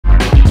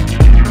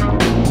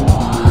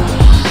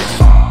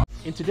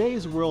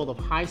today's world of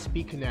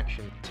high-speed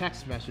connection,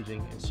 text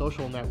messaging, and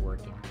social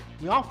networking,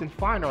 we often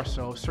find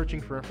ourselves searching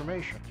for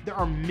information. There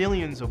are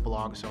millions of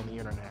blogs on the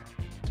internet.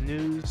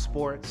 News,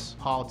 sports,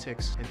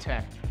 politics, and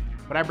tech.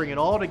 But I bring it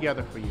all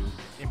together for you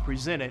and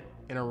present it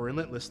in a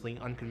relentlessly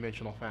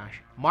unconventional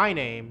fashion. My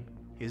name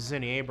is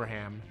Zenny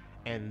Abraham,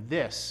 and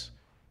this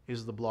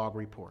is the Blog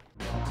Report.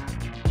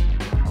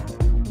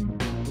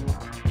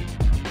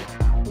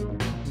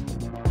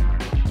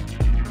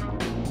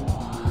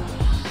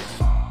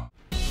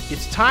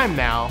 It's time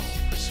now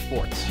for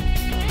sports.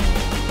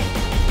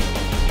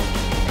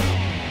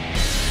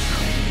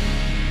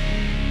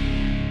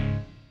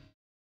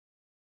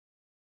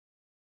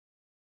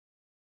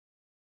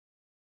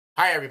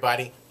 Hi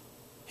everybody.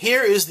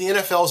 Here is the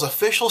NFL's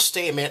official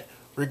statement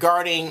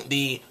regarding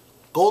the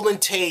Golden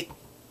Tate,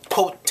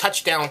 quote,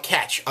 touchdown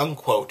catch,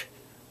 unquote,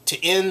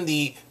 to end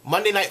the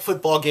Monday Night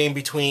Football game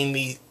between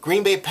the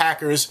Green Bay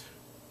Packers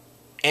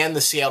and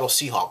the Seattle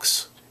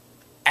Seahawks.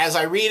 As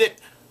I read it,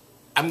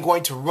 I'm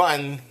going to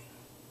run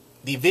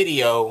the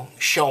video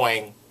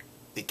showing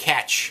the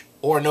catch,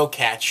 or no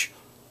catch,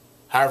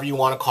 however you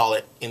want to call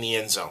it, in the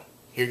end zone.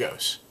 Here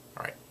goes.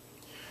 All right.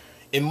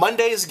 In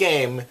Monday's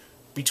game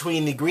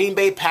between the Green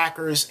Bay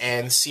Packers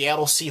and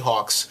Seattle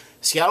Seahawks,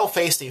 Seattle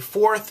faced a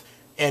 4th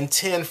and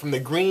 10 from the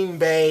Green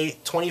Bay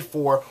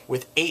 24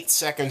 with 8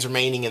 seconds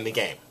remaining in the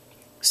game.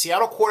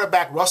 Seattle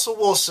quarterback Russell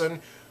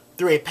Wilson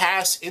threw a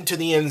pass into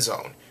the end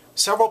zone.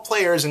 Several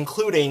players,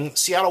 including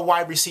Seattle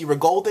wide receiver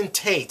Golden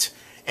Tate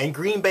and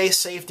Green Bay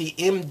safety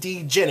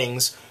M.D.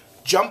 Jennings,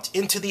 jumped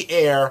into the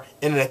air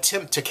in an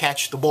attempt to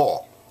catch the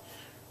ball.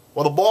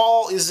 While the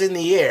ball is in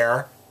the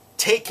air,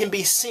 Tate can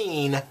be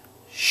seen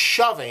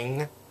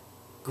shoving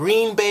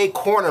Green Bay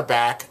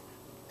cornerback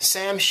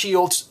Sam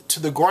Shields to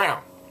the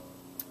ground.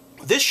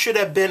 This should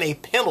have been a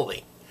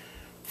penalty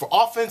for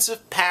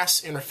offensive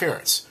pass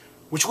interference,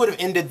 which would have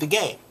ended the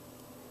game.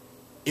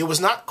 It was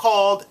not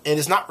called and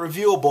is not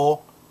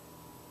reviewable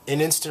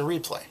in instant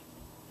replay.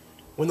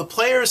 When the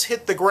players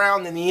hit the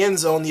ground in the end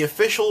zone, the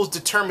officials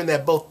determined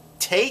that both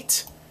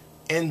Tate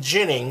and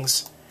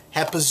Jennings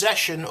had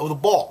possession of the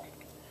ball.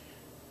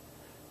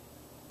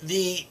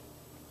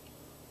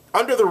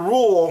 Under the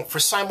rule for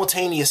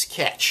simultaneous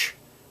catch,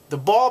 the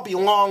ball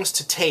belongs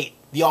to Tate,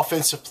 the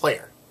offensive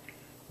player.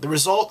 The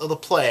result of the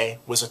play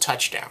was a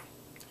touchdown.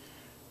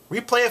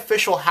 Replay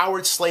official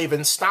Howard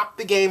Slavin stopped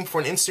the game for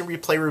an instant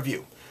replay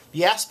review.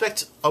 The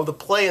aspects of the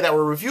play that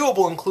were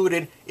reviewable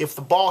included if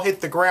the ball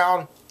hit the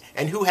ground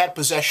and who had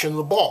possession of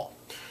the ball.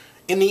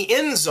 In the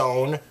end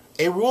zone,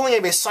 a ruling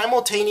of a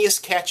simultaneous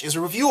catch is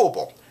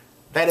reviewable.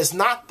 That is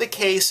not the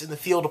case in the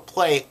field of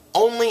play,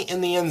 only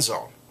in the end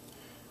zone.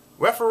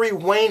 Referee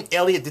Wayne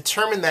Elliott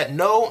determined that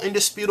no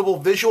indisputable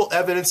visual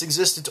evidence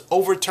existed to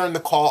overturn the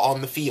call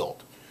on the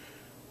field.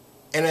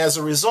 And as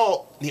a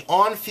result, the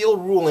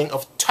on-field ruling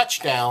of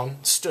touchdown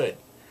stood.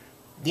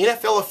 The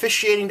NFL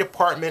officiating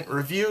department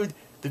reviewed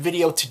the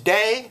video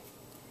today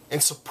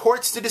and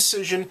supports the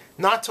decision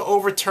not to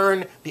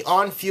overturn the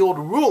on-field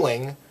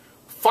ruling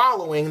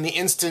following the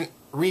instant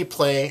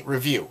replay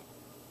review.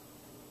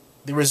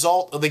 The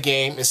result of the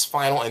game is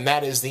final, and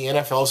that is the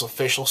NFL's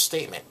official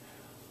statement.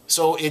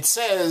 So it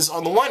says,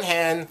 on the one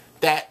hand,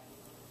 that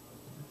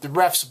the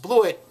refs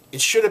blew it.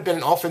 It should have been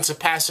an offensive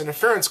pass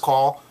interference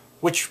call,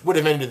 which would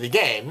have ended the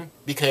game,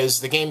 because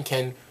the game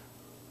can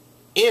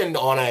end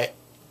on a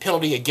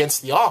penalty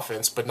against the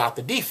offense, but not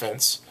the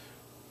defense.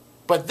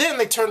 But then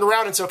they turned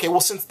around and said, okay,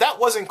 well, since that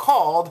wasn't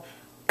called,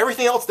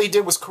 everything else they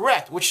did was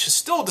correct, which is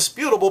still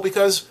disputable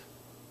because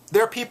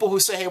there are people who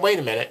say, hey, wait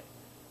a minute,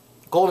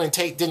 Golden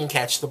Tate didn't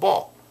catch the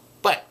ball.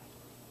 But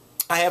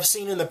I have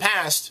seen in the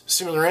past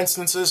similar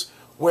instances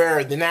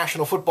where the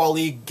National Football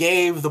League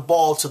gave the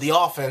ball to the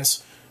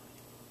offense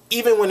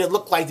even when it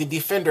looked like the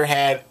defender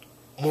had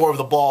more of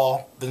the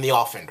ball than the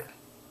offender.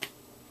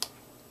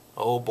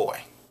 Oh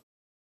boy.